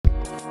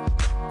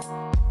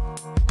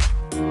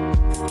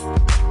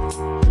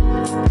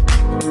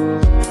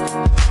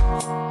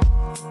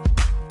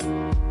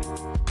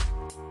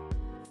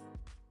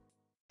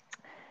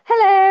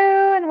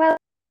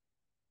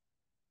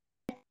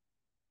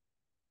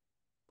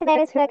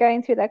those who are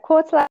going through their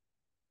quarter life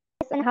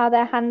and how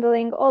they're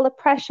handling all the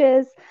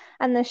pressures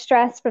and the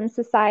stress from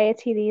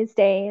society these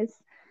days.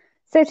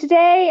 So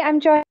today I'm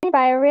joined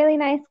by a really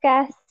nice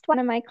guest, one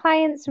of my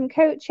clients from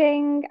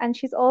coaching, and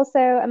she's also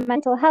a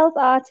mental health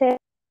artist.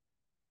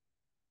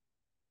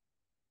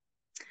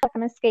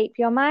 Can escape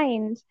your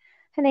mind.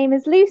 Her name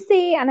is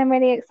Lucie, and I'm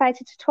really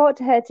excited to talk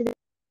to her today.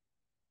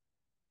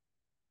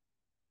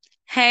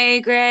 Hey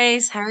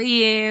Grace, how are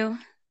you?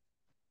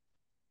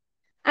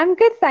 I'm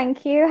good,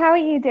 thank you. How are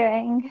you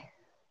doing?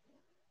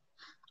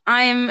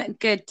 I'm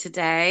good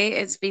today.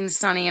 It's been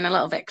sunny and a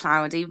little bit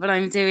cloudy, but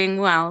I'm doing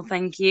well,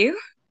 thank you.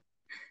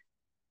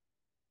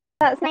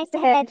 That's nice to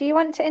hear. Do you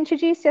want to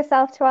introduce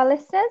yourself to our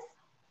listeners?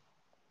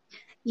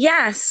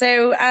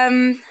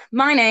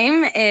 My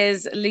name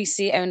is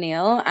Lucie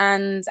O'Neill,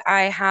 and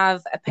I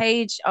have a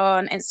page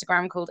on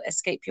Instagram called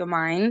Escape Your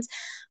Mind,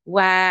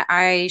 where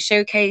I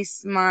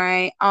showcase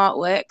my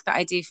artwork that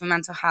I do for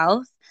mental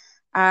health.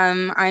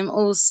 I'm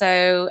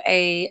also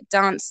a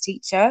dance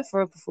teacher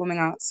for a performing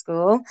arts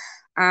school,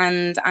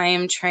 and I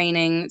am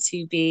training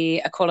to be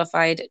a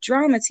qualified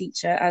drama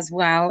teacher as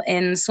well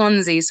in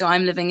Swansea. So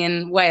I'm living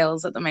in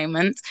Wales at the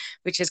moment,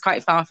 which is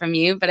quite far from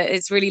you, but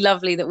it's really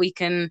lovely that we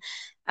can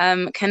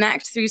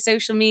connect through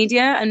social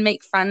media and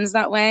make friends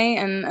that way.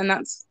 And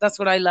that's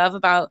what I love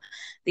about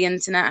the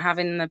internet,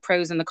 having the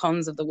pros and the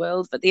cons of the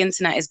world. But the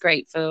internet is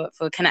great for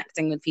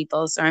connecting with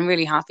people. So I'm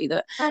really happy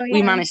that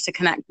we managed to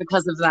connect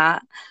because of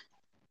that.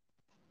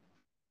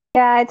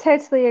 Yeah, I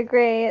totally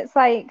agree. It's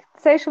like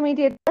social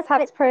media does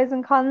have its pros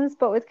and cons,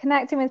 but with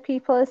connecting with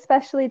people,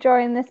 especially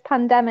during this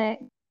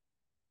pandemic,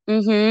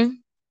 Mm-hmm.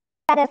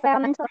 better for our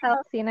mental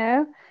health,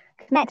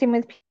 connecting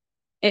with people.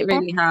 It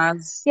really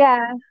has.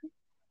 Yeah,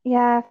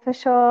 yeah, for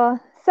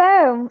sure.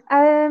 So,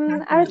 I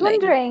was Definitely.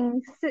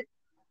 wondering, so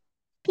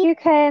you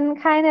can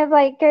kind of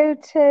like go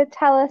to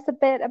tell us a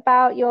bit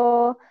about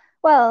your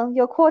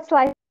quarter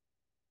life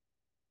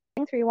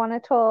through one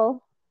at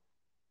all.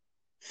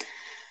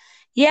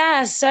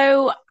 Yeah,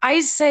 so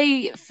I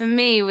say for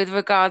me, with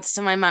regards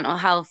to my mental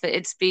health,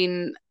 it's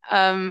been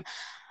a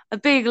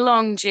big,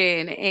 long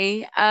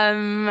journey.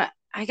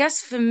 I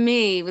guess for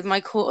me, with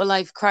my quarter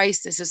life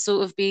crisis, has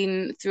sort of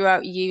been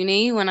throughout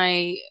uni when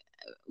I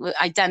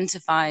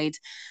identified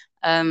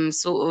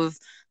sort of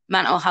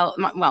mental health,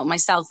 well,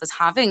 myself as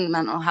having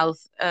mental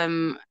health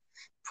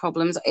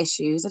problems or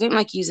issues. I don't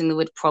like using the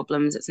word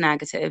problems, it's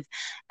negative.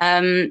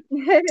 Um,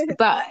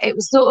 but it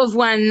was sort of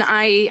when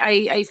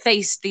I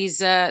faced these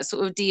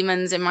sort of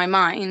demons in my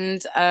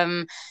mind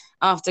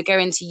after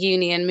going to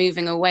uni and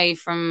moving away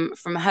from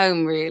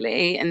home,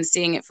 really, and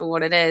seeing it for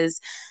what it is.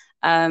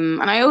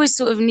 And I always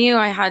sort of knew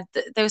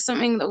there was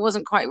something that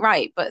wasn't quite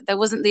right, but there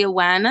wasn't the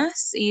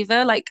awareness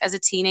either, like as a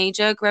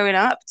teenager growing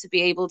up, to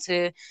be able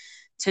to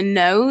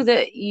know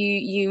that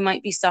you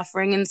might be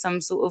suffering in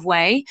some sort of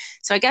way.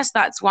 So I guess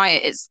that's why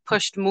it's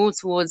pushed more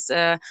towards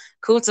a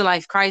quarter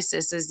life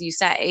crisis, as you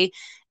say,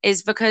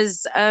 is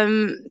because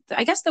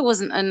I guess there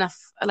wasn't enough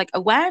like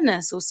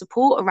awareness or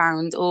support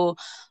around, or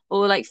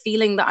like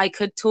feeling that I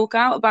could talk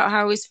out about how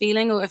I was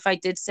feeling, or if I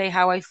did say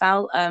how I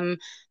felt, that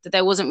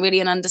there wasn't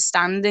really an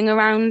understanding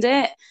around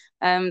it.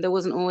 There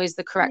wasn't always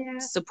the correct Yeah.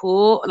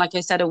 support, like I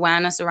said,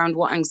 awareness around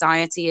what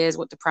anxiety is,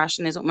 what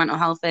depression is, what mental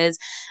health is.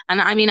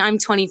 And I mean, I'm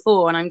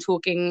 24 and I'm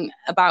talking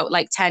about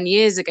like 10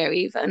 years ago,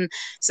 even.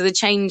 So the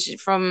change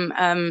from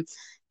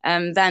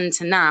then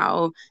to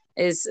now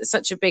is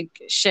such a big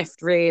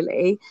shift,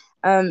 really.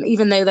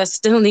 Even though there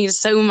still needs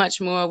so much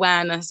more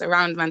awareness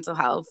around mental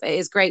health, it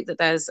is great that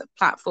there's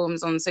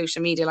platforms on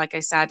social media, like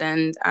I said,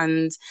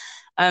 and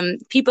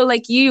people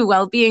like you,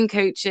 well-being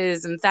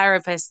coaches and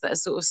therapists that are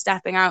sort of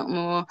stepping out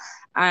more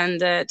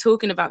and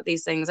talking about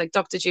these things, like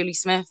Dr. Julie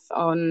Smith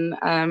on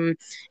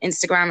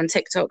Instagram and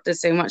TikTok does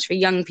so much for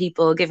young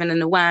people, giving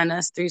an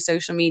awareness through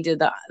social media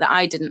that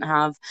I didn't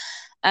have.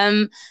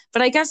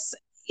 But I guess,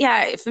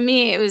 yeah, for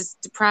me, it was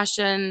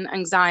depression,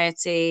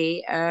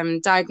 anxiety,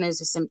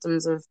 diagnosed with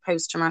symptoms of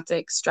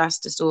post-traumatic stress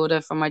disorder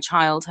from my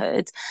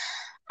childhood.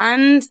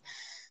 And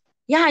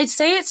yeah, I'd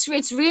say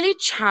it's really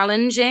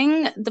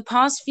challenging the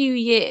past few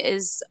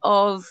years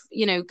of,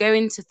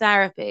 going to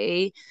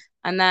therapy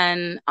and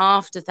then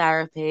after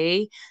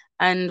therapy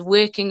and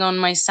working on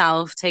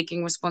myself,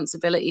 taking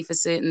responsibility for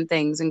certain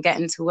things and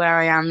getting to where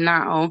I am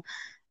now.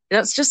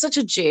 That's just such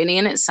a journey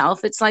in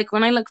itself. It's like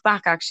when I look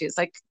back, actually, it's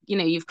like,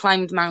 you've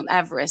climbed Mount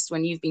Everest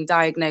when you've been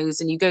diagnosed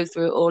and you go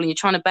through it all and you're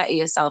trying to better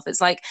yourself. It's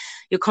like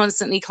you're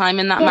constantly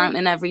climbing that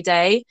mountain every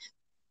day.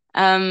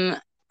 And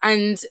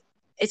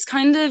it's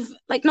kind of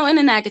like not in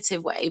a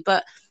negative way,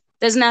 but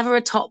there's never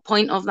a top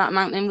point of that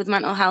mountain with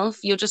mental health.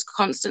 You're just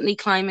constantly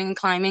climbing and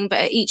climbing. But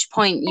at each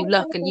point, you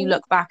look and you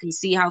look back and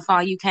see how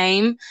far you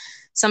came.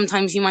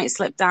 Sometimes you might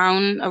slip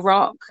down a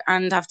rock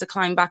and have to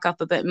climb back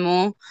up a bit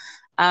more.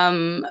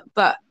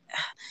 But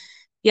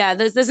yeah,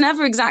 there's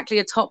never exactly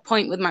a top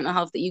point with mental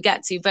health that you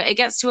get to, but it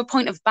gets to a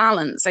point of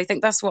balance. I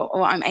think that's what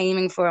I'm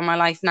aiming for in my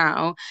life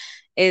now,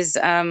 is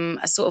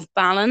a sort of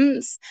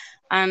balance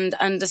and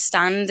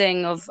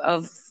understanding of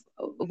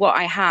what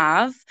I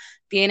have,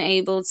 being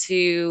able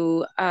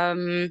to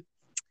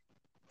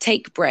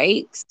take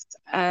breaks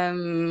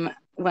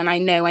when I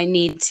know I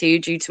need to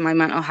due to my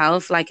mental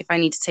health. Like if I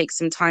need to take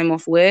some time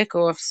off work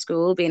or off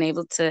school, being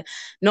able to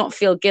not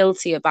feel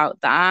guilty about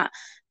that,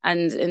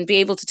 and be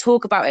able to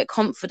talk about it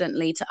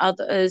confidently to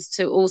others,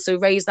 to also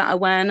raise that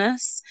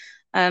awareness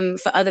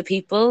for other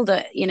people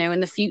that, you know, in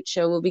the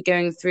future will be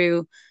going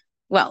through,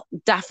 well,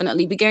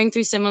 definitely be going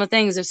through similar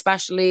things,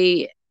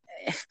 especially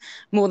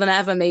more than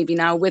ever maybe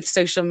now with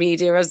social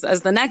media, as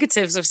the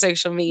negatives of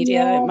social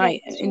media, it Yeah,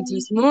 might that's true.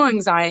 induce more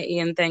anxiety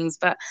and things.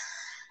 But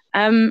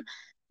um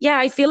yeah,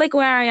 I feel like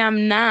where I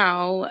am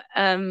now,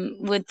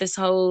 with this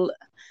whole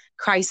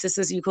crisis,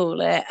 as you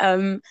call it,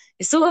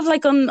 it's sort of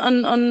like on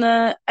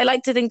the, I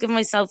like to think of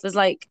myself as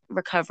like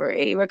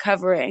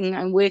recovering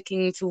and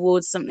working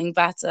towards something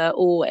better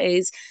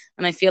always.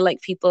 And I feel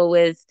like people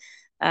with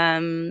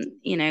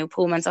you know,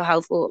 poor mental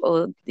health,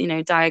 or you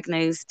know,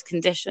 diagnosed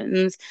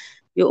conditions,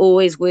 you're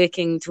always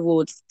working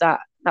towards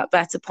that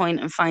better point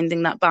and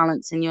finding that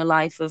balance in your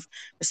life of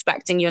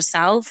respecting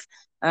yourself,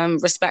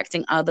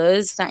 respecting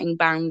others, setting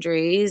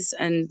boundaries,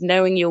 and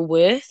knowing your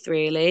worth,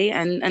 really,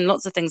 and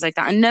lots of things like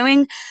that, and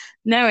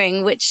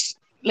knowing which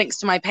links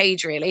to my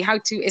page, really, how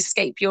to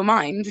escape your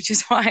mind, which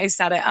is why I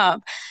set it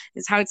up,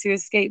 is how to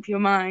escape your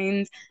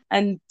mind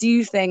and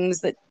do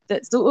things that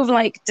sort of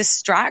like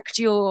distract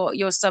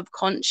your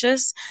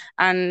subconscious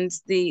and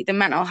the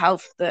mental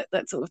health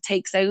that sort of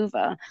takes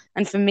over.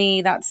 And for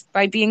me, that's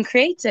by being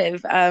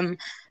creative,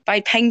 by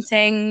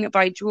painting,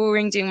 by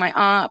drawing, doing my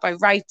art, by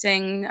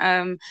writing,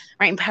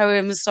 writing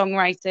poems,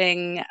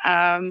 songwriting,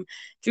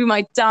 through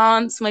my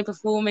dance, my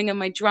performing, and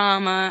my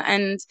drama.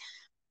 And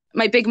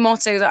my big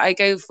motto that I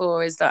go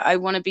for is that I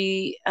want to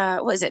be,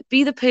 what is it?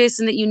 Be the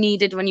person that you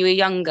needed when you were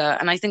younger.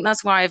 And I think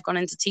that's why I've gone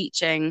into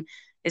teaching,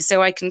 is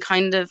so I can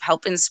kind of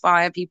help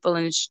inspire people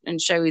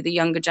and show the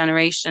younger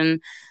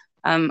generation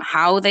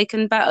how they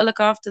can better look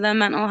after their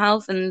mental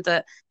health, and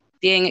that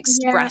being Yeah,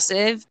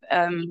 expressive,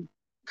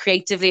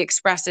 creatively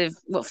expressive,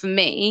 well, for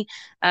me,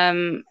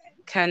 can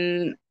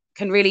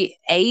really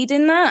aid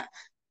in that,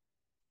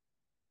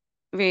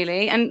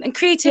 really. And yeah, I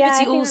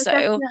creativity think that's also,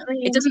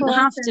 definitely it doesn't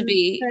have to important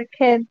be, for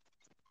kids.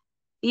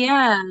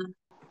 yeah,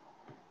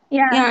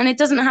 Yeah, yeah, and it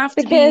doesn't have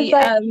to because be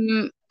like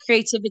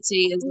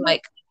creativity is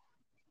like,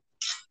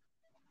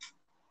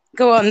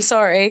 go on,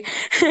 sorry.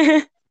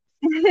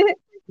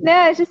 no,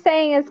 I was just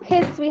saying, as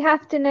kids, we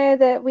have to know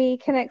that we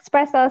can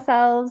express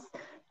ourselves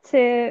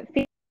to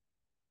feel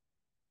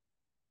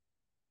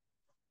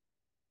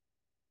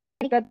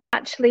good,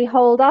 actually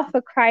hold off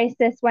a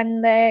crisis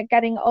when they're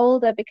getting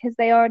older, because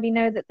they already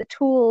know that the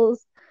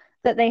tools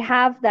that they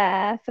have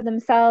there for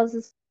themselves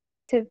as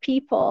to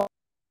people,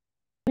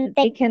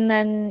 they can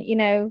then, you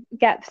know,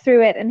 get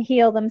through it and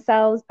heal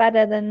themselves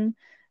better than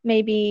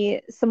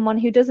maybe someone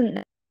who doesn't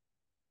know,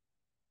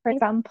 for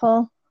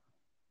example.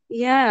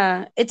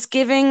 Yeah, it's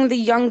giving the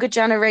younger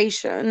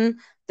generation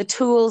the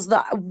tools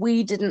that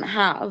we didn't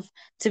have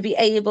to be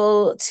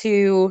able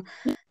to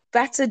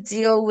better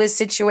deal with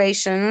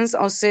situations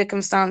or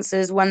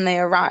circumstances when they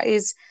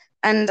arise.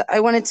 And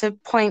I wanted to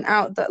point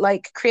out that,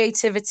 like,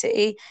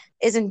 creativity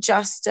isn't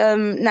just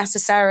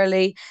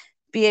necessarily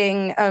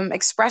being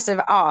expressive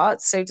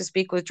art, so to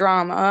speak, with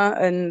drama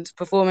and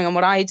performing on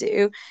what I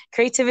do.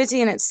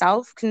 Creativity in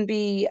itself can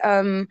be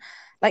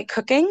like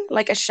cooking.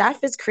 Like a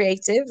chef is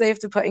creative, they have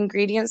to put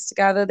ingredients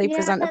together, they Yeah,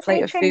 present a that's so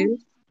plate of true. food.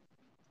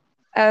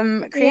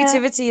 Yeah,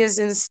 Creativity is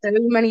in so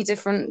many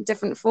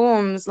different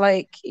forms,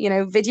 like, you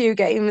know, video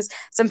games.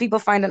 Some people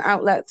find an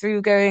outlet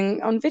through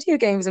going on video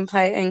games and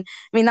playing.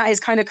 I mean, that is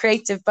kind of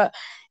creative, but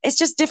it's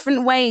just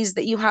different ways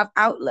that you have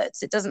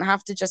outlets. It doesn't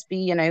have to just be,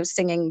 you know,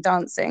 singing,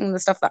 dancing, the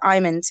stuff that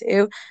I'm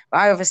into. But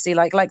I obviously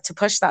like to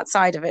push that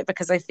side of it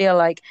because I feel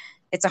like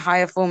it's a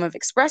higher form of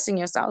expressing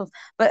yourself.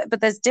 But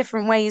there's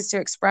different ways to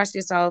express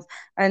yourself,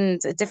 and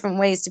different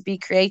ways to be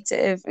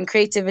creative, and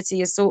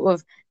creativity is sort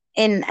of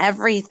in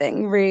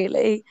everything,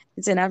 really.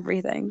 It's in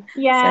everything.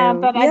 yeah, So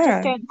but I just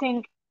yeah. don't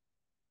think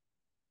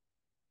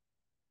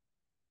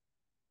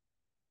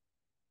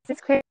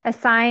it's a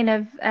sign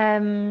of,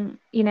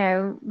 you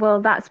know,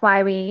 well, that's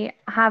why we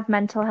have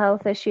mental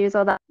health issues,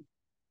 or that.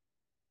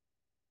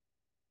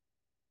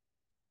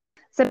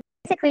 So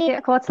basically,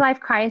 a quarter life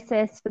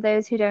crisis, for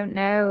those who don't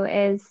know,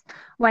 is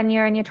when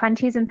you're in your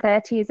 20s and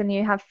 30s and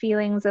you have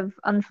feelings of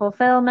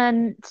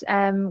unfulfillment,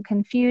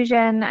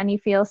 confusion, and you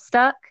feel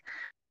stuck.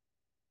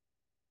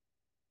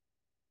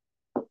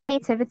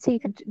 Creativity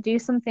could do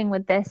something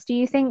with this. Do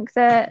you think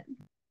that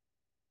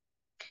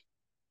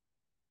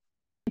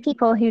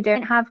people who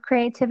don't have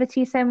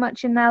creativity so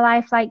much in their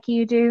life like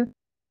you do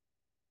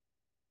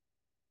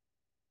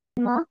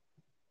more?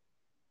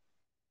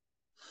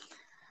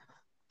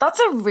 That's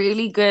a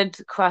really good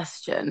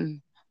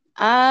question.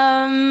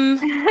 Um,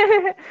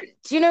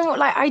 do you know what?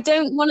 Like, I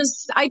don't want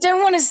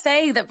to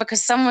say that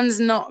because someone's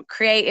not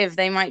creative,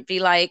 they might be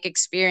like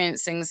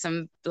experiencing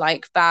some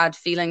like bad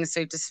feelings,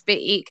 so to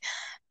speak.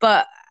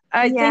 But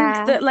I think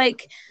Yeah, that,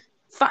 like,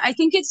 I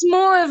think it's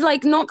more of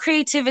like not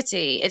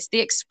creativity, it's the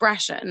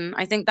expression.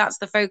 I think that's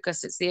the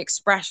focus. It's the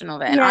expression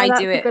of it. And Yeah, I do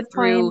that's a it good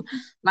through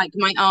point. like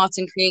my art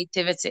and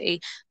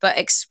creativity, but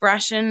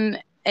expression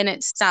in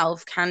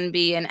itself can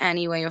be in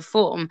any way or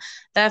form.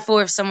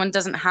 Therefore, if someone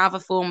doesn't have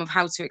a form of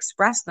how to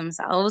express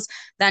themselves,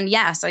 then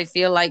yes, I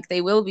feel like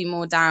they will be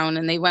more down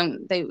and they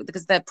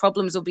because their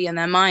problems will be in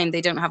their mind.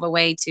 They don't have a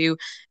way to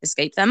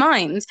escape their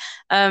mind.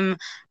 Um,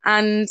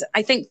 and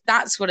I think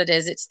that's what it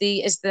is. It's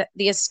the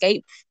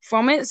escape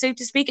from it, so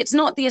to speak. It's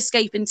not the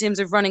escape in terms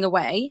of running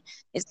away.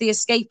 It's the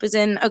escape as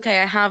in,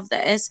 okay, I have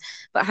this,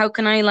 but how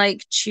can I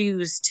like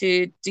choose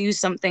to do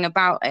something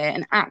about it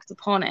and act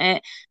upon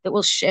it that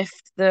will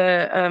shift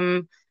the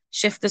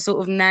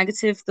sort of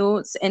negative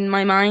thoughts in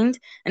my mind.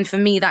 And for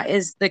me, that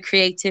is the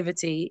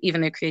creativity,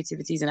 even though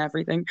creativity is in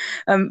everything.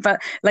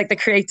 But like the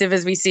creative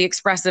as we see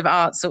expressive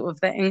art sort of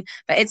thing.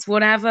 But it's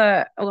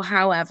whatever or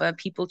however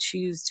people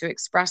choose to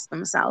express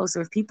themselves.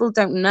 So if people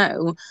don't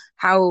know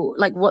how,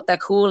 like, what their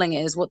calling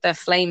is, what their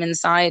flame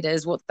inside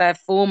is, what their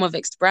form of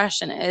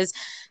expression is,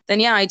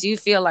 then yeah, I do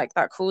feel like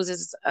that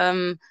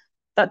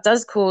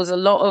does cause a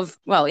lot of,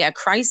 well, yeah,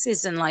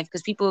 crisis in life,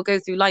 because people go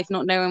through life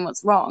not knowing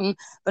what's wrong,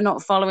 but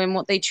not following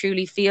what they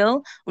truly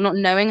feel, or not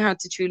knowing how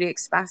to truly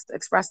express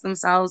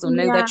themselves or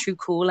know their Yeah. true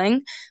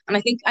calling. And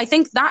I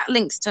think that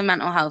links to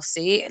mental health.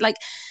 See, like,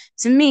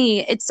 to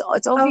me, it's Oh,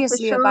 for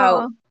obviously about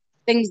sure.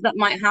 things that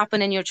might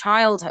happen in your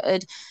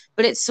childhood,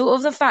 but it's sort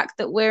of the fact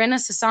that we're in a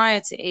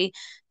society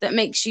that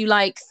makes you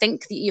like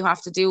think that you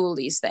have to do all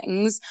these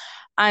things.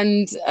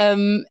 And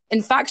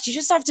in fact, you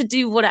just have to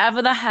do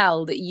whatever the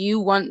hell that you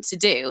want to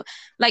do.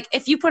 Like,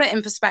 if you put it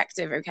in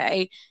perspective,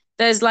 okay,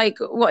 there's like,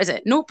 what is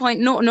it,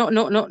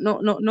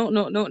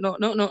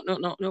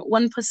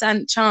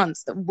 1%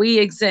 chance that we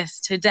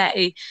exist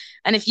today.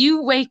 And if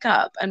you wake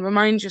up and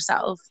remind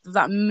yourself of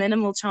that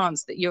minimal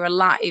chance that you're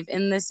alive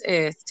in this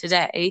earth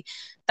today,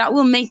 that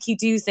will make you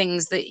do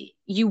things that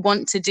you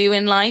want to do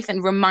in life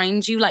and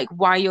remind you like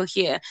why you're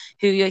here,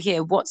 who you're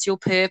here, what's your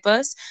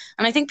purpose.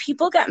 And I think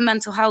people get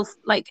mental health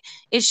like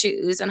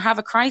issues and have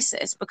a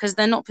crisis because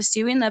they're not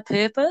pursuing their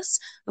purpose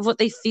of what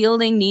they feel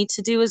they need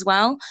to do as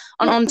well,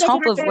 Yeah, on but you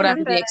top have of to whatever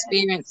remember, they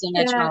experienced in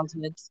their yeah,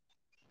 childhood.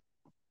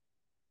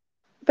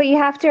 but you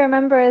have to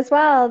remember as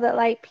well that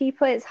like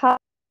people, it's hard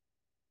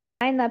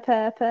to find their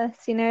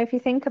purpose. You know, if you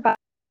think about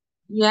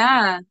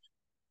Yeah.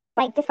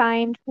 like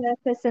defined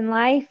purpose in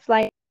life,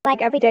 like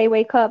every day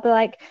wake up, but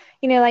like,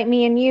 you know, like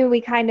me and you,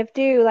 we kind of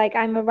do. Like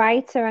I'm a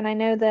writer, and I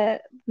know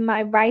that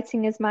my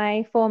writing is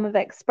my form of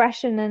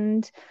expression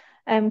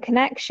and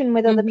connection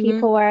with other Mm-hmm.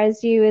 people,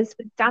 whereas you is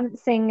with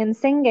dancing and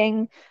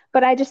singing.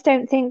 But I just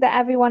don't think that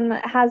everyone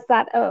has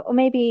that, or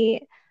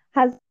maybe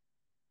has,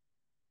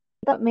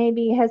 but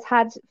maybe has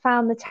had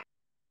found the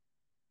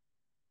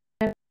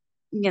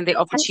Yeah, the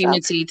potential,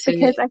 opportunity to,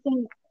 because I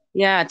think,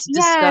 yeah, to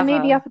yeah,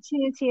 maybe discover.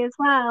 opportunity as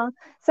well.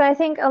 So I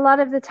think a lot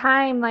of the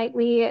time, like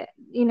we,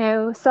 you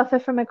know, suffer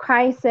from a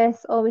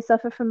crisis or we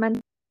suffer from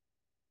mental.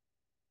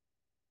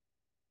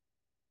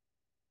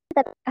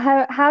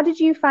 How did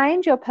you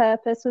find your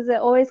purpose? Was it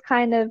always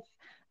kind of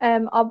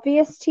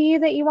obvious to you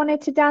that you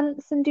wanted to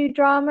dance and do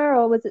drama,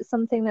 or was it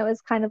something that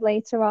was kind of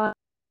later on?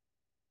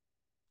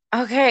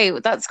 Okay,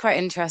 that's quite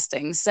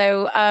interesting.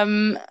 So,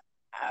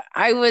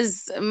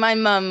 my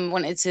mum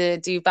wanted to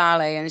do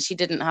ballet and she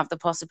didn't have the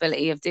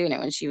possibility of doing it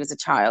when she was a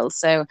child.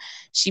 So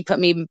she put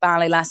me in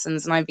ballet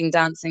lessons and I've been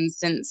dancing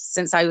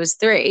since I was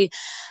 3.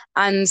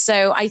 And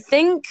so I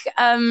think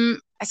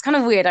it's kind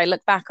of weird. I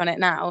look back on it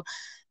now,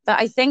 but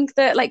I think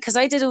that like because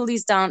I did all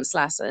these dance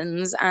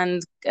lessons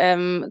and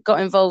got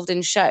involved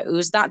in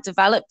shows, that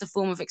developed a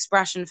form of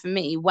expression for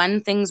me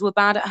when things were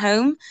bad at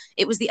home.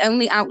 It was the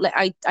only outlet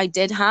I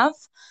did have,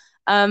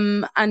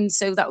 and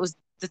so that was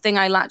the thing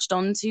I latched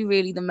onto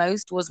really the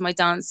most was my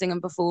dancing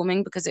and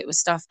performing because it was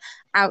stuff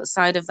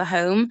outside of the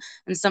home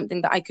and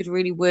something that I could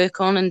really work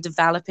on and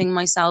developing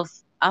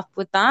myself up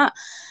with that.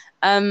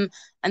 Um,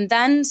 and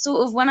then,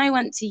 sort of, when I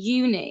went to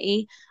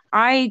uni,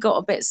 I got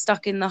a bit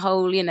stuck in the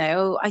whole,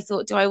 I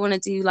thought, do I want to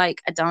do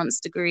like a dance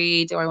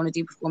degree? Do I want to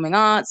do performing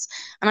arts?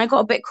 And I got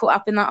a bit caught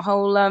up in that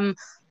whole,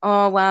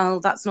 oh, well,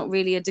 that's not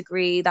really a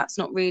degree. That's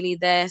not really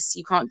this.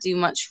 You can't do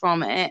much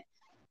from it.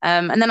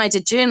 And then I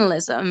did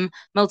journalism,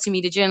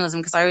 multimedia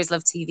journalism, because I always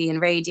loved TV and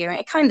radio. And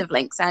it kind of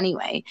links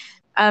anyway.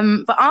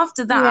 But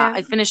after that, Yeah.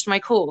 I finished my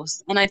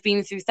course and I've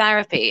been through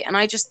therapy. And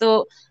I just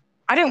thought,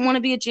 I don't want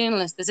to be a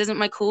journalist. This isn't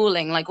my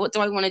calling. Like, what do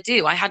I want to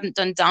do? I hadn't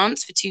done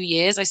dance for 2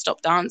 years. I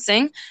stopped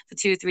dancing for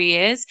 2 or 3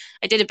 years.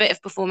 I did a bit of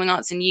performing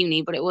arts in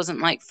uni, but it wasn't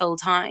like full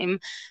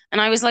time.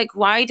 And I was like,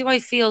 why do I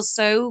feel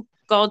so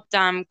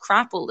goddamn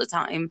crap all the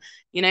time?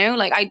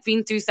 Like I'd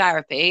been through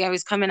therapy. I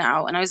was coming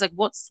out and I was like,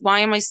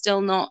 why am I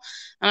still not?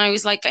 And I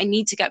was like, I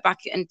need to get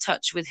back in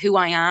touch with who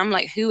I am.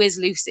 Like, who is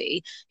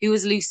Lucie? Who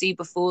was Lucie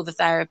before the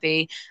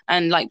therapy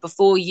and like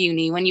before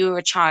uni when you were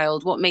a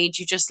child? What made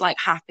you just like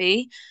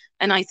happy?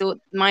 And I thought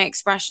my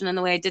expression and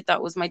the way I did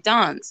that was my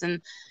dance.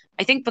 And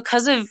I think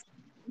because of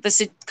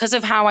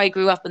how I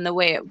grew up and the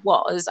way it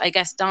was, I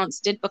guess dance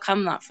did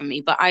become that for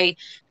me. But I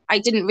I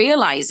didn't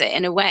realize it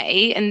in a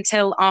way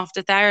until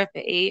after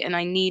therapy, and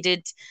I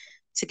needed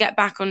to get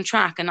back on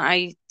track. And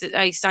I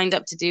signed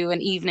up to do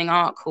an evening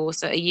art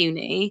course at a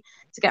uni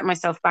to get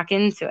myself back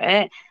into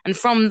it. And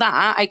from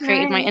that, I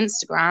created my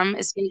Nice. Instagram,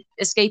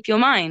 Escape Your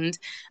Mind.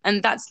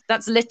 And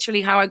that's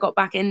literally how I got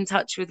back in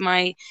touch with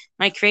my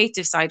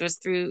creative side, was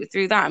through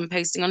that, and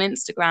posting on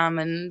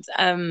Instagram,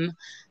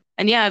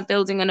 and yeah,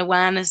 building an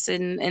awareness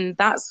in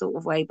that sort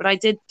of way. But I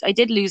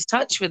did lose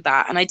touch with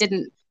that, and I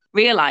didn't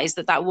realize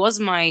that that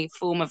was my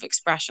form of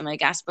expression, I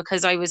guess,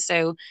 because I was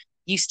so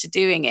used to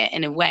doing it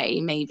in a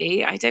way.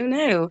 Maybe, I don't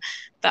know,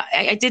 but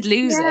I did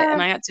lose it, Yeah.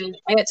 and I had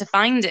to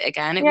find it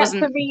again. It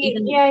wasn't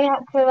even. You had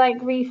to like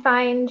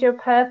re-find your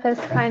purpose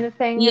kind of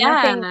thing. And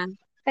I think Yeah,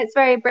 it's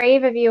very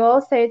brave of you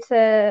also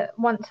to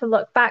want to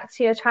look back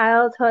to your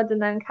childhood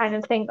and then kind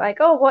of think like,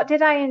 oh, what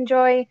did I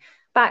enjoy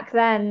back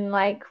then?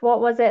 Like,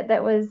 what was it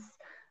that was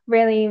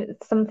really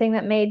something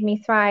that made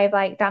me thrive,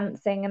 like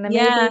dancing? And then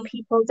yeah, maybe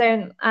people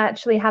don't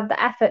actually have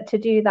the effort to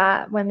do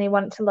that when they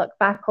want to look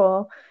back,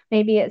 or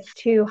maybe it's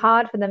too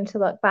hard for them to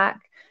look back.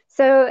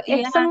 So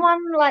if yeah. someone,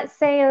 let's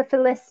say if a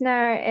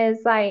listener is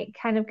like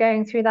kind of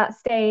going through that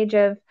stage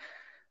of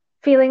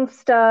feeling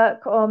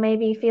stuck or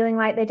maybe feeling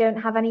like they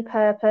don't have any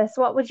purpose,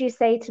 what would you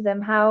say to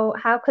them?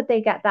 How could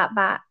they get that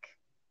back?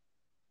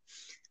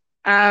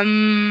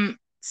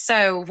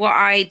 So what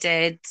I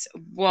did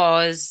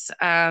was,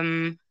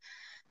 when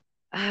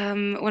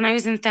I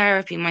was in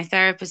therapy, my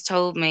therapist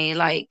told me,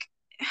 like,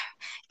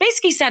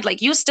 basically said,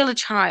 like, you're still a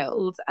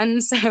child,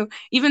 and so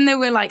even though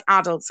we're like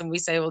adults and we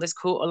say, well, this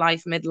quarter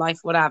life, midlife,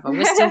 whatever,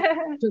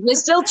 we're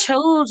still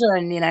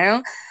children,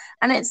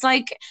 and it's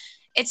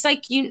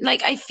like you,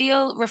 like, I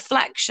feel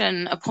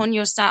reflection upon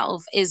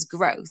yourself is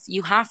growth.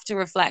 You have to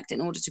reflect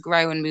in order to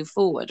grow and move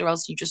forward, or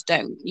else you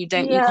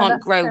Yeah, can't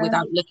that's grow true.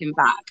 without looking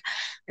back.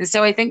 And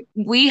so I think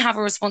we have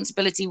a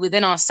responsibility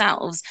within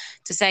ourselves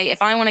to say,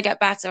 if I want to get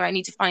better, I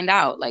need to find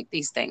out, like,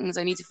 these things.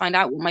 I need to find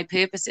out what my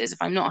purpose is.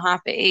 If I'm not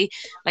happy,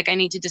 like, I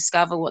need to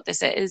discover what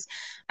this is.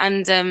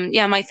 And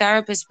yeah, my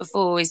therapist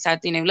before always said,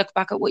 look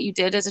back at what you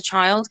did as a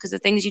child, because the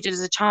things you did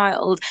as a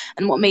child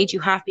and what made you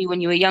happy when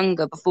you were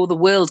younger, before the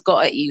world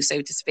got at you,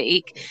 so to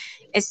speak,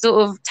 is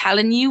sort of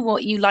telling you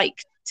what you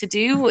like to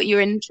do, what you're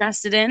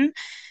interested in.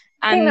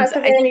 I think And that's a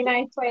I think, really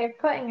nice way of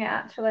putting it,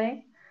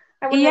 actually.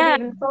 I wouldn't have yeah,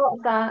 even thought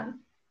of that.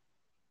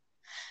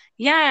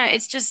 yeah,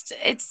 it's just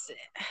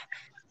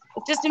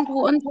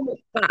important to look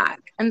back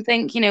and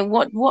think,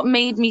 what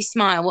made me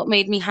smile, what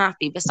made me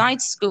happy,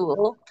 besides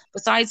school,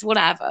 besides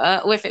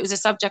whatever, or if it was a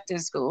subject in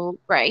school,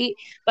 great.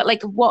 But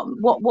like, what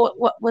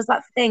was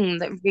that thing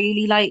that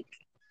really, like,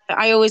 that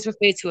I always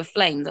refer to, a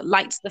flame that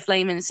lights the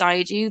flame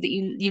inside you, that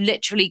you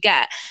literally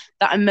get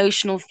that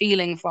emotional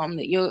feeling from,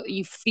 that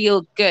you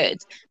feel good,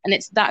 and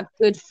it's that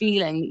good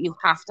feeling that you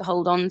have to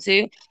hold on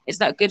to. It's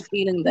that good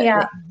feeling that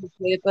Yeah. has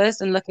purpose,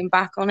 and looking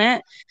back on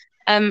it.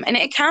 And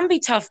it can be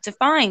tough to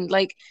find.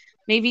 Like,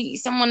 maybe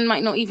someone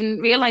might not even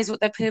realize what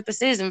their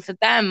purpose is. And for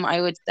them,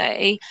 I would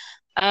say,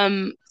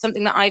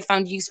 something that I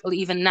found useful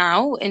even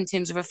now in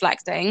terms of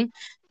reflecting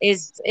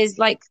is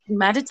like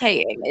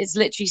meditating. Is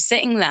literally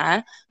sitting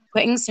there,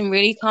 putting some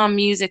really calm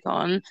music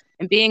on,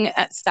 and being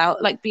at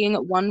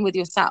one with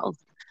yourself,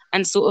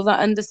 and sort of that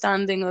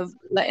understanding of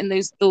letting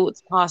those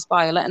thoughts pass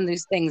by, letting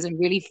those things, and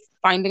really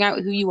finding out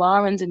who you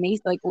are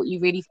underneath, like what you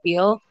really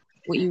feel,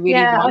 what you really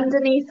Yeah, want.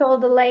 underneath all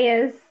the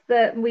layers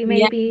that we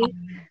Yeah, maybe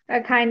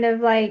are kind of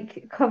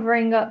like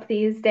covering up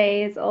these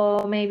days,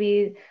 or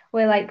maybe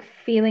we're like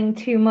feeling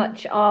too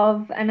much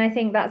of. And I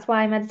think that's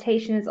why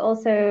meditation is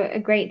also a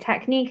great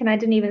technique. And I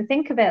didn't even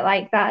think of it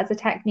like that as a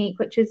technique,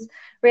 which is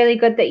really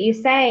good that you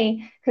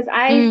say. Because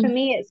for mm,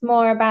 me, it's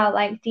more about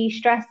like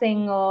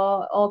de-stressing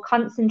or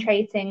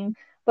concentrating.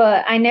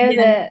 But I know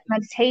yeah, that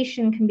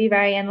meditation can be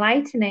very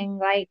enlightening.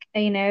 Like,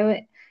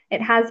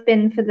 it has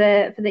been for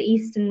the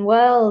Eastern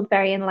world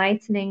very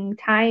enlightening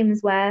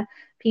times where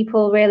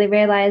people really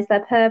realize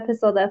their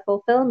purpose or their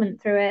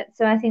fulfillment through it.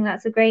 So I think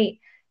that's a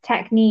great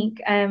technique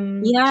to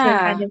kind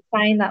yeah. of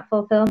find that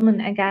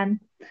fulfillment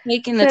again.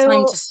 Taking the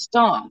time to So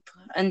stop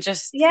and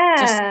just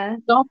yeah,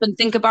 stop and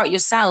think about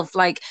yourself.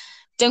 Like,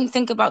 don't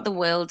think about the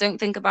world, don't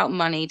think about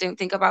money, don't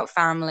think about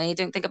family,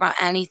 don't think about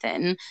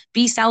anything.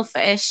 Be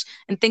selfish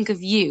and think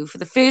of you. For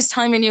the first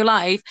time in your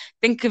life,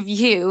 think of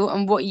you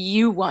and what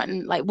you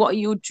want. Like, what are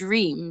your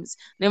dreams?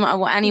 No matter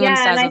what anyone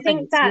yeah, and says or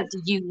thinks, what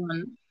do you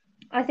want?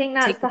 I think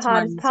that's Take the the time,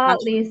 hardest it's part,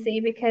 special. Lucy,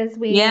 because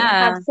we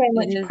have Yeah, so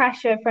much it is.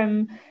 pressure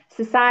from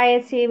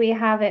society. We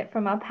have it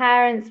from our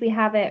parents, we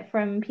have it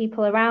from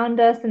people around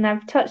us. And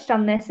I've touched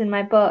on this in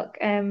my book.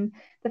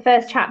 The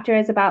first chapter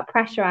is about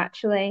pressure,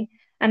 actually.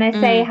 And I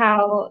say Mm.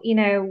 how,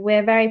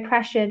 we're very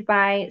pressured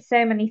by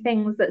so many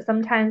things that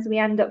sometimes we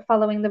end up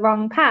following the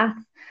wrong path.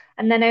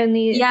 And then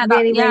Yeah,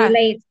 that,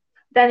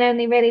 yeah,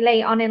 only really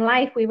late on in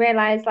life, we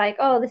realize, like,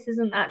 oh, this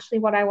isn't actually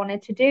what I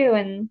wanted to do.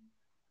 And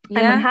I'm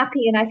yeah,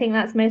 unhappy. And I think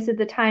that's most of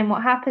the time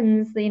what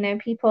happens.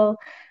 People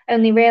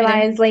only it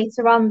realize is.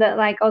 later on that,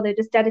 like, oh, they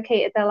just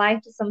dedicated their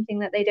life to something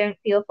that they don't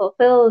feel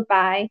fulfilled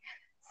by.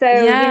 So,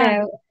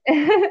 Yeah,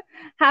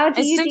 How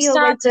do It's you so deal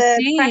sad with to the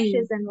see.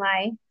 pressures in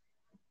life?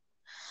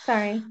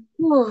 Sorry.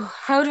 Ooh,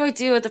 how do I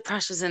deal with the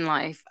pressures in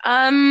life?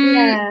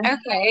 Yeah.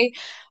 Okay.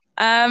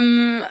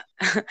 Um,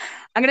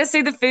 I'm gonna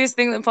say the first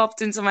thing that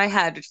popped into my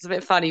head, which is a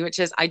bit funny, which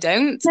is I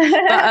don't. But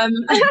Yeah.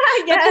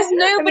 because I mean,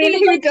 nobody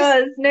who like, 'cause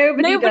does?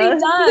 Nobody nobody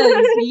does.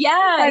 does. Yeah,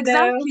 I know.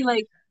 exactly.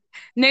 Like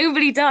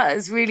nobody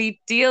does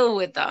really deal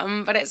with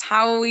them, but it's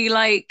how we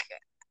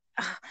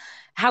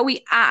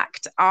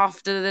act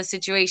after the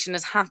situation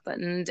has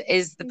happened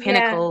is the Yeah.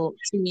 pinnacle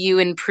to you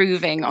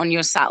improving on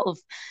yourself.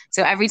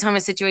 So every time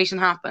a situation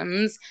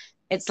happens,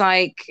 it's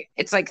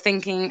like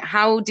thinking,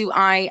 how do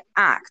I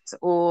act,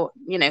 or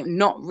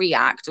not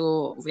react,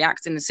 or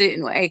react in a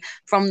certain way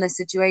from this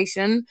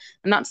situation?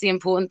 And that's the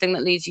important thing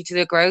that leads you to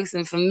the growth.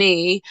 And for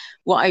me,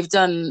 what I've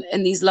done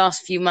in these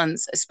last few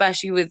months,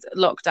 especially with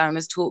lockdown,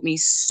 has taught me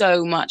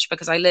so much,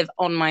 because I live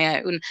on my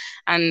own,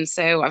 and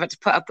so I've had to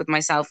put up with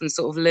myself and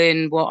sort of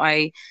learn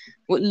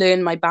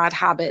my bad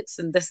habits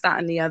and this, that,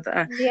 and the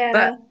other.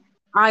 But Yeah.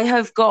 I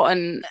have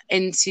gotten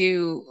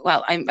into,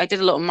 well, I did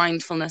a lot of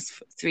mindfulness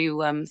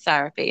through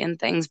therapy and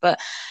things,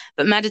 but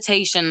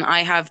meditation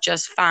I have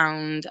just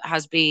found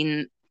has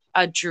been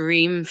a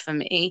dream for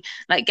me.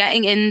 Like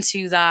getting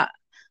into that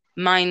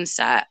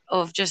mindset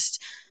of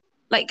just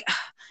like,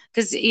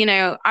 because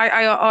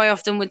I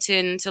often would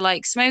turn to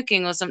like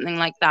smoking or something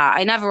like that.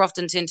 I never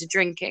often turn to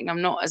drinking.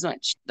 I'm not as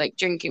much like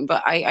drinking,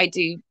 but I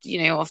do,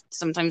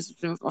 sometimes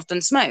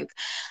often smoke.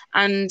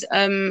 And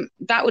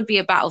that would be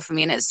a battle for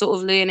me. And it's sort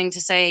of learning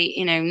to say,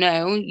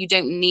 no, you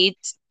don't need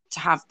to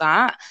have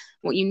that.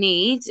 What you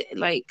need,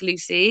 like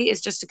Lucy,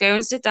 is just to go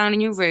and sit down in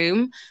your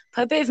room,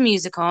 put a bit of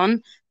music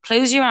on,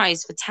 close your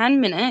eyes for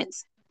 10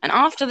 minutes. And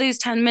after those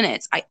 10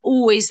 minutes, I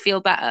always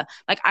feel better.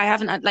 Like I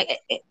haven't had, like,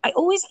 I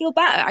always feel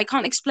better. I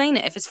can't explain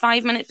it. If it's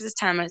 5 minutes, if it's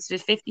 10 minutes, if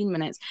it's 15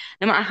 minutes,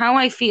 no matter how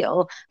I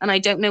feel, and I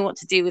don't know what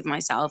to do with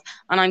myself,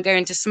 and I'm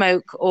going to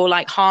smoke or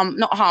like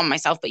not harm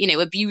myself, but,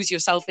 abuse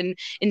yourself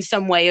in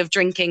some way of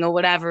drinking or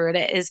whatever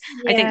it is.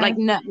 I think Yeah. like,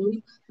 no,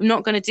 I'm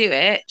not going to do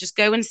it. Just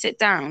go and sit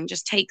down.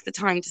 Just take the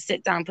time to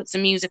sit down, put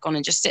some music on,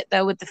 and just sit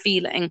there with the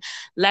feeling,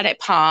 let it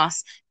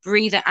pass,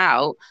 breathe it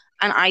out.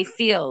 And I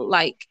feel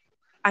like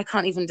I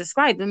can't even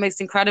describe the most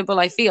incredible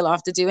I feel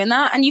after doing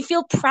that. And you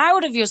feel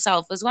proud of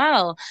yourself as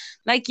well.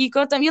 Like you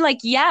got them, you're like,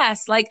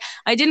 yes, like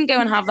I didn't go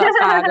and have that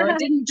fag, or I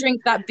didn't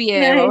drink that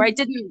beer, or Nice. I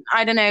didn't,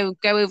 I don't know,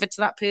 go over to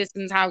that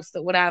person's house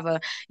or whatever.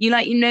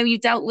 You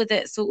dealt with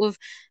it sort of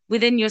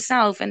within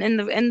yourself and in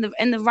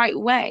the right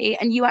way,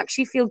 and you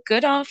actually feel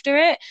good after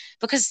it,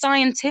 because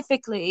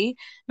scientifically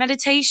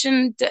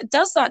meditation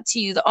does that to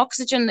you. The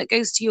oxygen that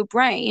goes to your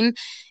brain,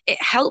 it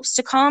helps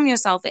to calm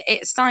yourself.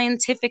 It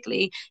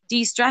scientifically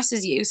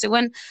de-stresses you. So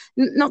when,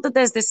 not that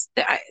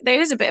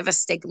there is a bit of a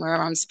stigma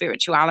around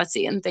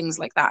spirituality and things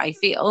like that, I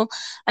feel,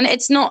 and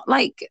it's not,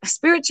 like,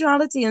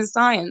 spirituality and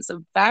science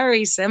are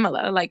very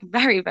similar, like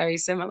very, very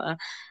similar.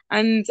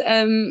 And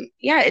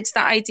yeah, it's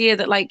that idea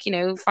that, like,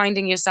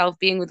 finding yourself,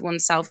 being with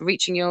oneself,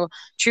 reaching your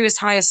truest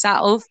higher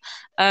self,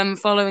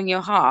 following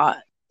your heart,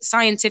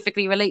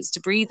 scientifically relates to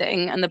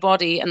breathing and the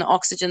body and the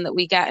oxygen that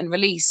we get and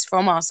release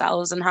from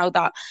ourselves, and how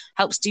that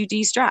helps to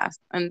de-stress.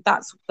 And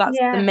that's the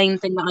Yeah. main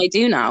thing that I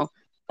do now,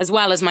 as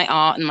well as my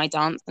art and my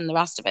dance and the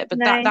rest of it. But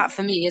that Nice.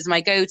 for me is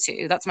my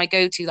go-to. That's my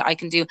go-to, that I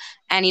can do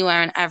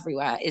anywhere and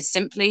everywhere, is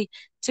simply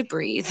to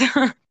breathe.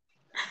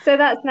 So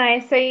that's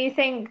nice. So you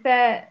think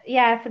that,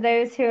 yeah, for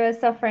those who are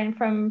suffering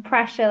from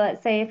pressure,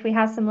 let's say if we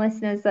have some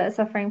listeners that are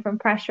suffering from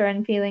pressure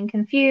and feeling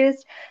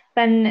confused,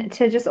 then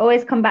to just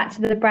always come back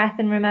to the breath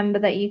and remember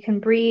that you can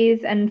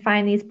breathe and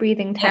find these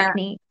breathing Yeah,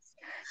 techniques.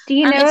 Do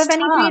you and know it's of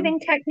any tough. breathing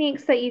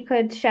techniques that you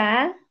could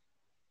share?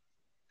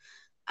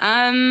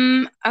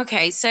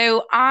 Okay,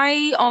 so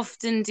I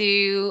often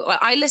do, well,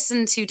 I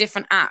listen to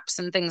different apps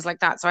and things like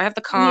that. So I have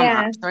the Calm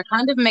app, Yeah. so I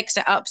kind of mix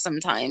it up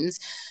sometimes.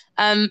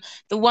 Um,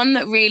 the one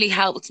that really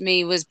helped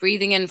me was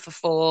breathing in for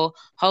 4,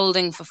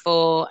 holding for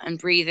 4, and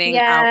breathing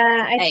out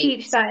Yeah, for I 8.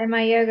 teach that in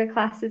my yoga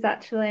classes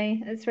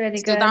actually. It's really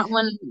So good.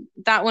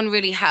 that one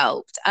really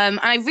helped.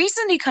 I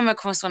recently come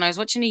across, when I was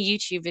watching a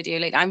YouTube video,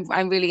 like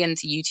I'm really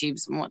into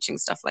YouTubes and watching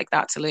stuff like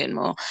that to learn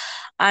more.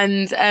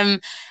 And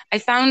I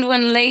found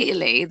one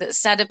lately that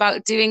said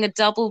about doing a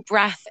double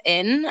breath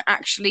in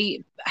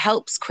actually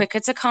helps quicker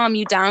to calm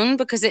you down,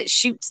 because it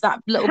shoots that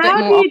little bit How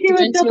do more you do a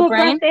oxygen to your double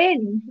brain. breath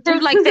in? So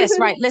like this,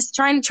 right? Let's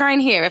try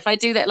and hear. If I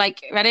do that,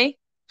 like, ready?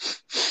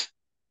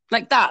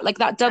 Like that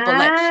double,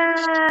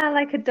 Ah,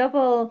 like a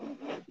double.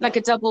 like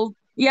a double,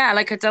 yeah,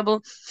 like a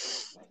double,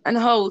 and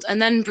hold,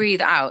 and then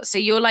breathe out. So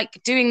you're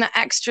like doing that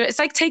extra, it's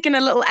like taking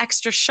a little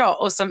extra shot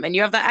or something.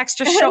 You have that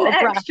extra An shot of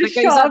breath extra that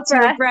goes shot up of to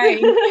your breath.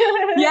 brain.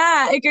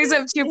 Yeah, it goes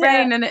up to your Yeah,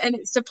 brain, and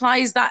it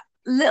supplies that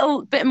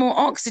little bit more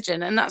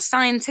oxygen. And that's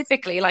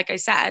scientifically, like I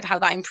said, how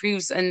that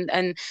improves, and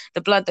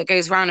the blood that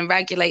goes around and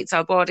regulates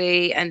our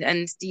body,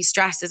 and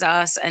de-stresses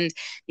us, and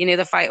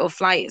the fight or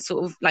flight,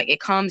 sort of like, it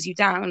calms you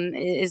down,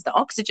 is the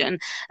oxygen.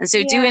 And so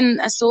yeah, doing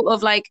a sort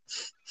of like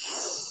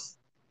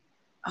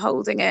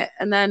holding it,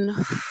 and then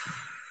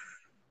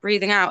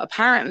breathing out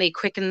apparently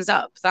quickens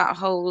up that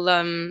whole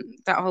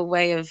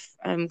way of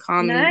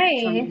calming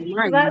Nice. your Well,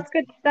 mind. that's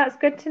good. That's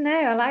good to know.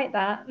 I like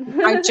that.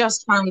 I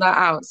just found that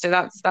out, so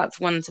that's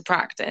one to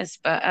practice.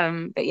 But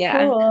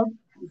yeah, Cool.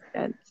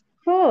 good.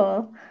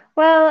 Cool.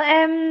 Well,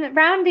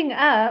 rounding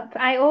up,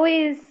 I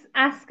always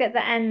ask at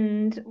the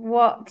end,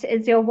 what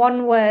is your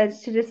one word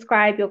to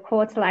describe your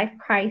quarter life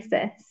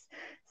crisis?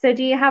 So,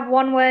 do you have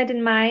one word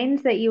in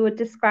mind that you would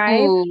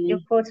describe your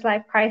Ooh, quarter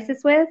life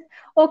crisis with?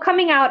 Or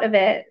coming out of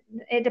it?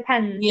 It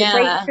depends. A yeah.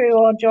 breakthrough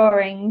or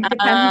during,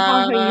 depends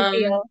how you Um,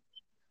 feel.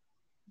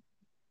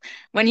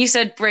 when you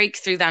said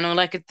breakthrough, then all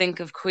I could think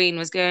of Queen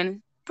was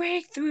going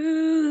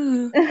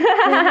breakthrough,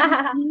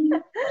 breakthrough.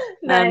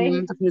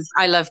 Nice. Because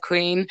I love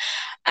Queen.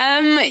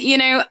 One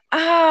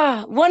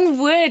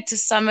word to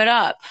sum it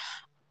up.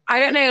 I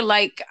don't know,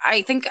 like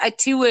I think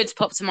two words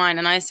pop to mind,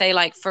 and I say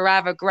like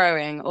forever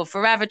growing or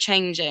forever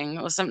changing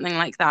or something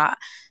like that.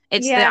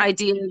 It's the Yeah.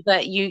 idea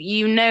that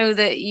you know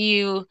that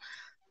you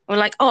or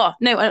like, oh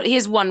no,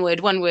 here's one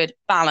word,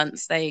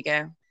 balance. There you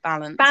go.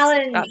 Balance. That's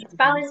Balance. Balance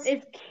balance.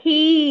 is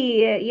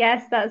key.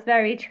 Yes, that's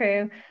very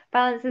true.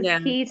 Balance is Yeah.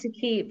 key to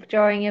keep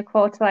during your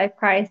quarter life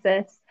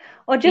crisis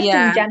or just in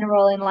Yeah.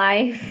 general in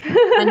life.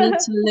 I need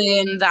to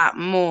learn that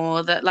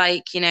more that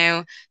like, you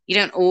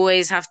don't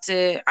always have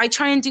to I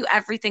try and do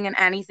everything and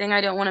anything.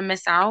 I don't want to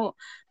miss out.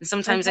 And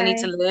sometimes I need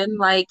to Okay. learn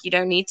like you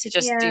don't need to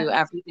just Yeah. do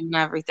everything and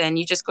everything.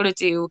 You just got to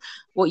do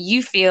what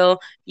you feel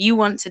you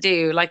want to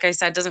do. Like I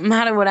said, doesn't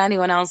matter what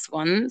anyone else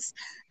wants.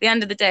 At the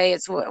end of the day,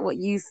 it's what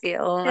you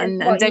feel It's and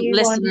what don't you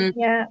want. listen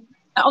Yeah.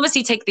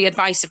 obviously take the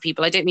advice of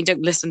people. I don't mean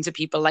don't listen to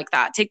people like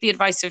that. Take the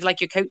advice of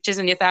like your coaches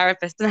and your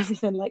therapists and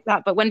everything like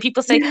that. But when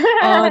people say,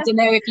 "Oh, I don't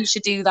know if you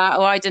should do that,"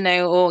 or "I don't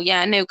know," or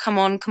 "Yeah, no, come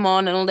on,"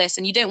 and all this,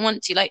 and you don't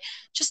want to, like,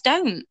 just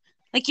don't.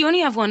 Like you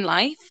only have one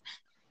life.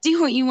 Do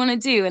what you want to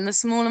do in the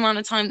small amount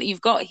of time that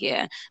you've got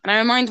here. And I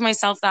remind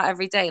myself that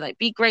every day, like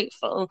be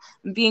grateful.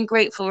 And being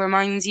grateful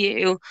reminds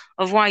you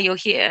of why you're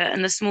here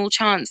and the small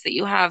chance that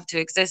you have to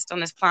exist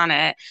on this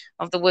planet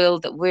of the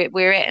world that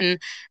we're in.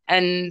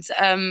 And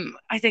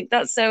I think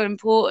that's so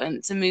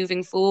important to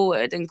moving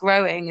forward and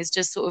growing is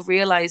just sort of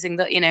realizing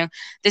that,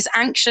 this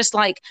anxious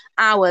like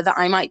hour that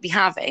I might be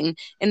having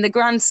in the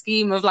grand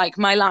scheme of like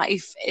my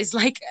life is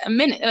like a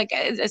minute, like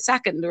a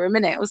second or a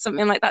minute or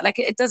something like that. Like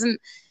it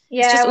doesn't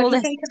it's just Yeah, all when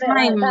you this think of it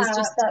like time is that,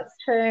 just that's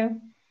true.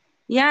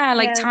 yeah,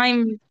 like Yeah.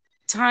 time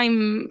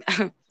time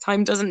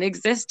doesn't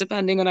exist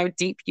depending on how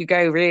deep you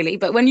go really.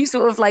 But when you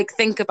sort of like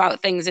think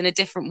about things in a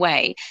different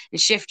way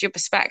and shift your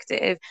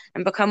perspective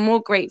and become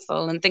more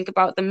grateful and think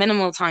about the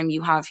minimal time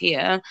you have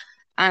here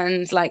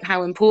and like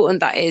how important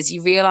that is,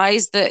 you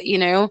realize that,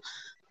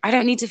 I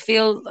don't need to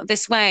feel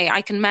this way.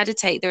 I can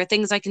meditate. There are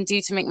things I can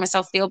do to make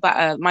myself feel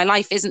better. My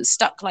life isn't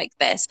stuck like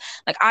this.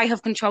 Like I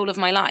have control of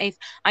my life.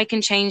 I can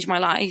change my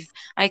life.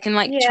 I can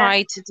like Yeah.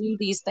 try to do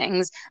these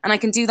things and I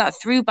can do that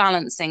through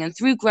balancing and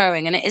through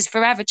growing and it is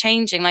forever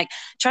changing. Like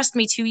trust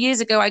me, 2 years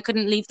ago I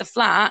couldn't leave the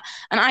flat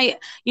and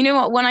you know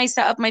what, when I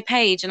set up my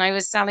page and I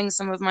was selling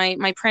some of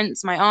my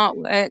prints, my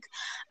artwork,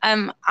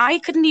 I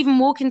couldn't even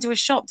walk into a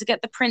shop to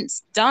get the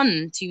prints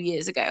done 2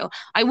 years ago.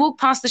 I walked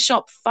past the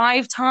shop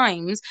 5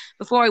 times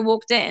before I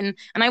walked in,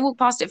 and I walked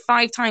past it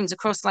 5 times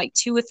across like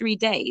 2 or 3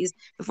 days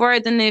before I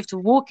had the nerve to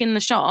walk in the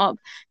shop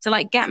to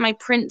like get my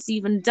prints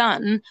even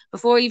done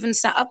before I even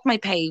set up my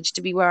page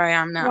to be where I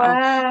am now.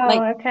 Like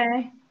Wow.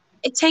 Okay.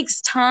 it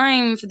takes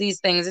time for these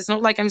things. It's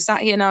not like I'm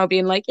sat here now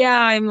being like,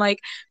 yeah, I'm like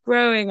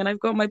growing and I've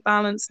got my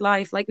balanced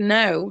life. Like,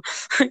 no.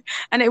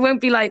 And it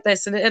won't be like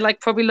this. And it like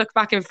probably look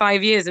back in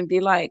 5 years and be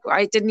like,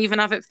 I didn't even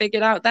have it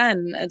figured out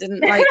then. I didn't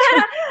like,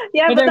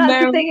 Yeah, I but don't that's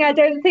the know. thing. I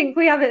don't think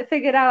we have it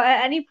figured out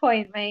at any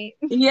point, mate.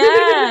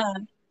 Yeah.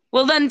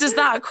 Well, then does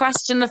that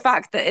question the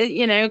fact that,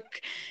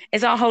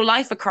 is our whole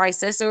life a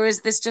crisis or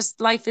is this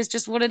just life is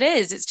just what it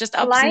is? It's just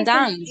ups and Life is,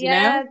 downs.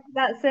 yeah,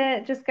 that's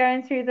it. Just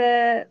going through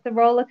the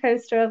roller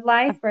coaster of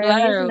life, A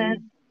really, isn't flow. it?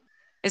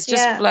 It's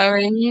just Yeah.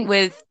 flowing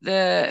with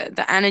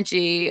the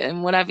energy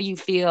and whatever you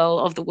feel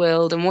of the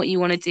world and what you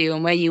want to do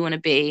and where you want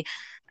to be.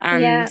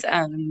 And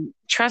Yeah.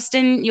 trust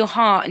in your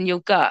heart and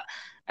your gut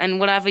and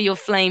whatever your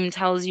flame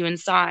tells you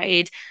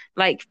inside.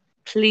 Like,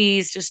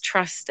 please just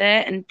trust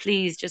it and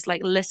please just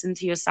like listen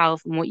to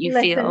yourself and what you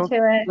Listen feel. to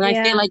it. And I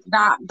feel Yeah. like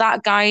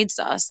that guides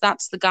us.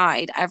 That's the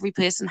guide. Every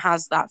person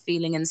has that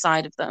feeling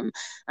inside of them.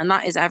 And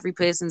that is every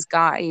person's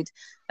guide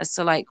as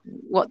to like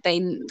what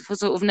they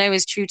sort of know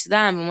is true to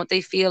them and what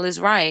they feel is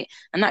right.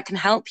 And that can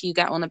help you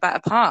get on a better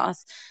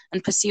path.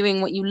 And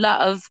pursuing what you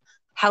love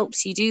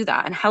helps you do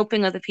that. And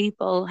helping other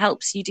people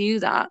helps you do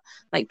that.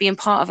 Like being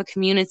part of a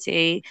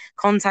community,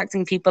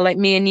 contacting people like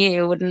me and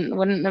you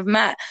wouldn't have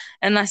met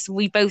unless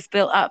we both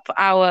built up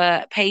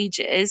our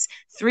pages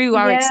through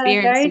our Yeah, very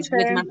experiences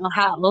with true. mental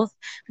health.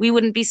 We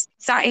wouldn't be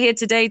sat here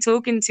today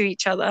talking to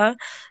each other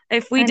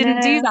if we I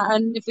didn't do know. that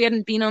and if we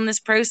hadn't been on this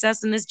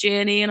process and this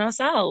journey in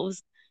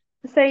ourselves.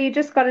 So you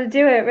just got to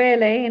do it,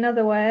 really. In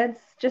other words,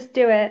 just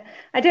do it.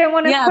 I don't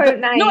want to Yeah, but quote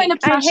not in Nike. a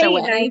I pressure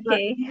hate way, but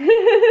Nike.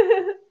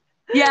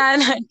 yeah,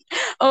 like,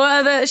 or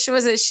other,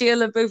 was it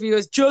Sheila Bofi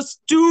was just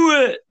do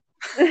it.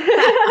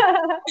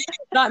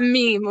 That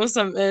meme or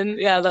something.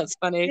 Yeah, that's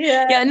funny.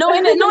 Yeah. Yeah, not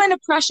in a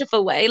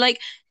pressureful way. Like,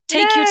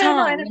 take your No,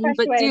 not in a time, pressure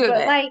but way, do but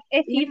it. like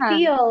if you Yeah.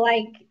 feel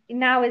like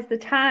now is the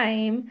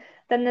time,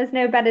 then there's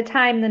no better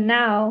time than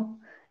now,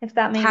 if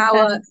that makes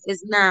Power sense.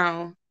 is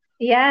now.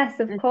 Yes,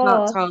 of It's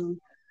not course. Tom.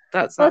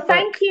 That's Well, that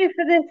thank book. you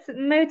for this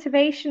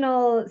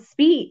motivational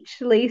speech,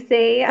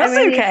 Lucy. I That's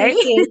really okay.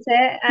 appreciate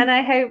it. And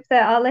I hope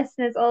that our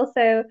listeners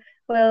also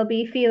will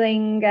be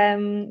feeling,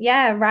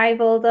 yeah,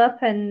 rivaled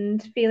up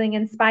and feeling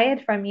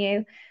inspired from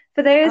you.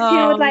 For those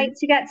who would like Um,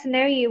 to get to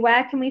know you,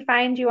 where can we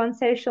find you on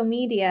social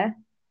media?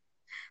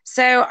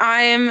 so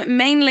I'm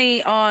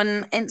mainly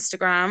on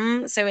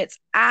Instagram. So it's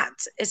at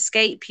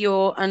escape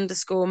your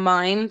underscore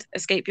mind,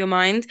 escape your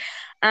mind.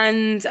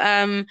 And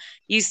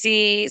you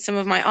see some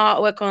of my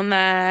artwork on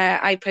there.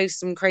 I post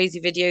some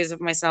crazy videos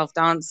of myself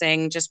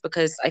dancing just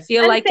because I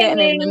feel And like it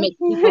and it singing. makes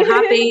people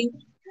happy.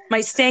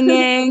 My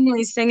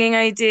singing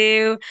I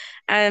do.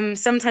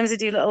 Sometimes I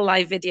do little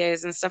live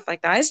videos and stuff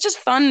like that. It's just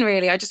fun,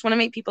 really. I just want to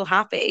make people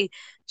happy,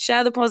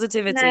 share the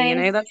positivity, you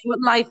know, Nice. that's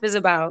what life is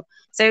about.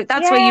 So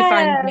that's where you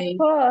find Yeah, of me.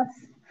 course.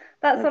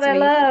 That's what That's I me.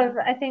 love.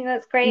 I think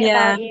that's great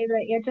Yeah. about you,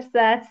 that you're just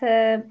there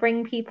to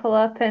bring people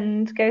up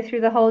and go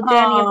through the whole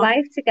journey of Oh,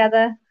 life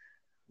together.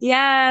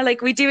 yeah.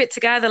 Like we do it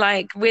together.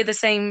 Like we're the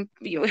same.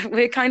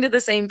 We're kind of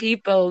the same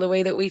people. The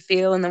way that we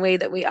feel and the way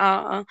that we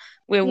are,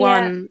 we're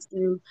Yeah, one.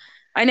 So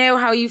I know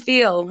how you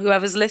feel.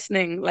 Whoever's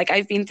listening, like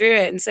I've been through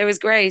it, and so is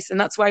Grace, and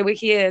that's why we're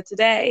here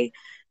today.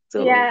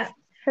 Sort of yeah,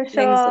 for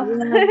thing. So sure.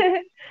 yeah.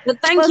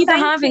 But thank Well, you for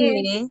thank having you.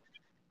 me.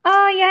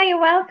 Oh, yeah, you're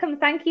welcome.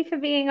 Thank you for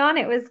being on.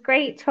 It was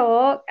great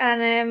talk,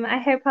 and I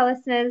hope our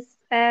listeners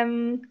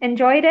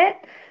enjoyed it.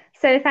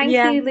 So thank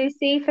Yeah, you,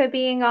 Lucy, for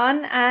being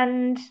on,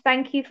 and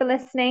thank you for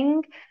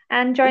listening.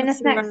 And join that's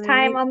us all next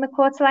time right. on the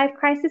Quarter Life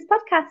Crisis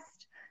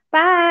podcast.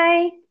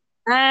 Bye.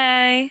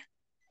 Bye.